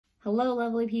Hello,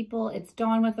 lovely people. It's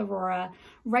Dawn with Aurora.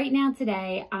 Right now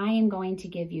today, I am going to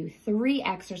give you 3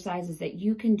 exercises that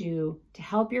you can do to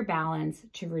help your balance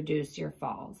to reduce your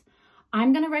falls.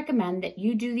 I'm going to recommend that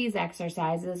you do these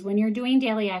exercises when you're doing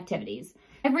daily activities.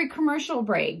 Every commercial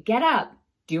break, get up,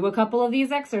 do a couple of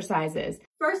these exercises.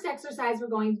 First exercise we're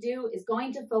going to do is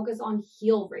going to focus on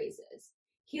heel raises.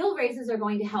 Heel raises are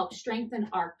going to help strengthen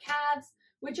our calves,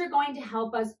 which are going to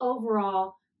help us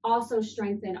overall also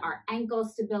strengthen our ankle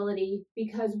stability,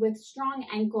 because with strong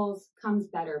ankles comes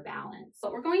better balance.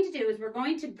 What we're going to do is we're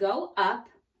going to go up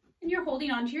and you're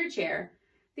holding onto your chair.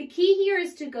 The key here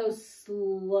is to go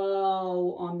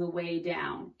slow on the way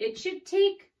down. It should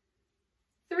take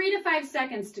 3 to 5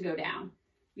 seconds to go down.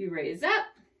 You raise up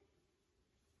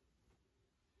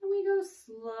and we go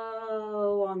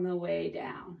slow on the way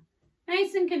down.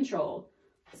 Nice and controlled.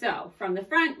 So from the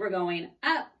front, we're going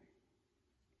up.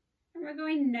 And we're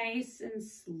going nice and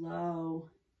slow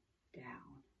down.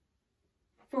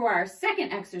 For our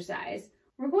second exercise,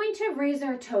 we're going to raise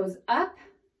our toes up.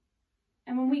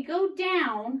 And when we go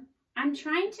down, I'm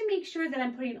trying to make sure that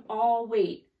I'm putting all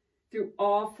weight through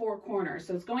all 4 corners.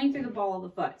 So it's going through the ball of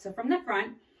the foot. So from the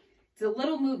front, it's a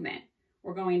little movement.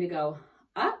 We're going to go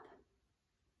up,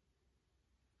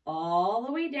 all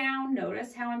the way down.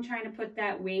 Notice how I'm trying to put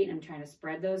that weight. I'm trying to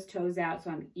spread those toes out so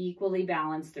I'm equally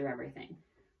balanced through everything.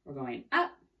 We're going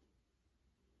up,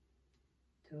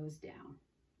 toes down.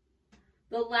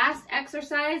 The last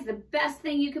exercise, the best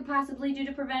thing you could possibly do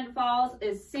to prevent falls,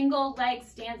 is single leg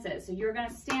stances. So you're going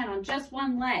to stand on just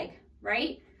one leg,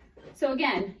 right? So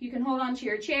again, you can hold onto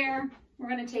your chair. We're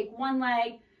going to take one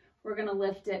leg. We're going to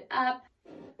lift it up.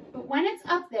 But when it's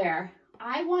up there,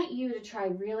 I want you to try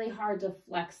really hard to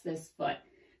flex this foot.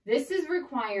 This is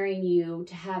requiring you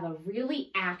to have a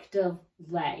really active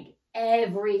leg.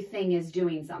 Everything is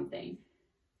doing something.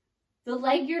 The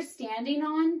leg you're standing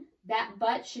on, that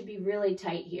butt should be really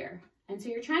tight here. And so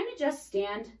you're trying to just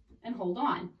stand and hold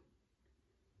on.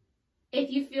 If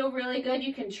you feel really good,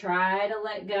 you can try to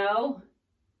let go.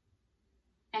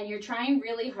 And you're trying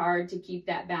really hard to keep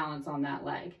that balance on that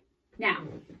leg. Now,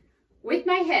 with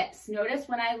my hips, notice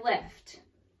when I lift,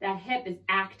 that hip is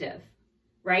active,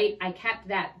 right? I kept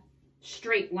that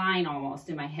straight line almost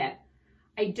in my hip.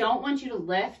 I don't want you to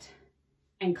lift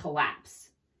and collapse.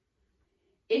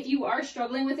 If you are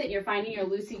struggling with it and you're finding you're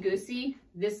loosey-goosey,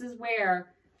 this is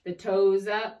where the toes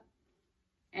up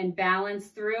and balance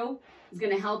through is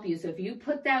going to help you. So if you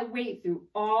put that weight through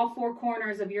all 4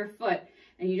 corners of your foot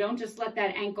and you don't just let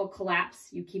that ankle collapse,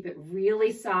 you keep it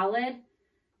really solid,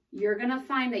 you're going to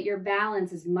find that your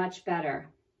balance is much better.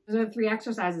 Those are the 3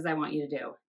 exercises I want you to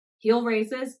do. Heel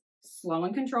raises, slow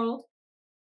and controlled.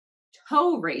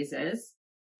 Toe raises.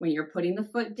 When you're putting the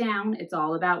foot down, it's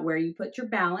all about where you put your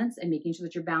balance and making sure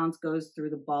that your balance goes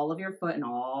through the ball of your foot in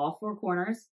all 4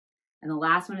 corners. And the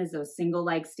last one is those single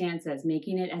leg stances,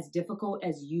 making it as difficult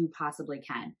as you possibly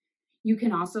can. You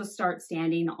can also start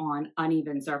standing on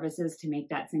uneven surfaces to make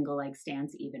that single leg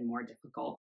stance even more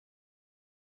difficult.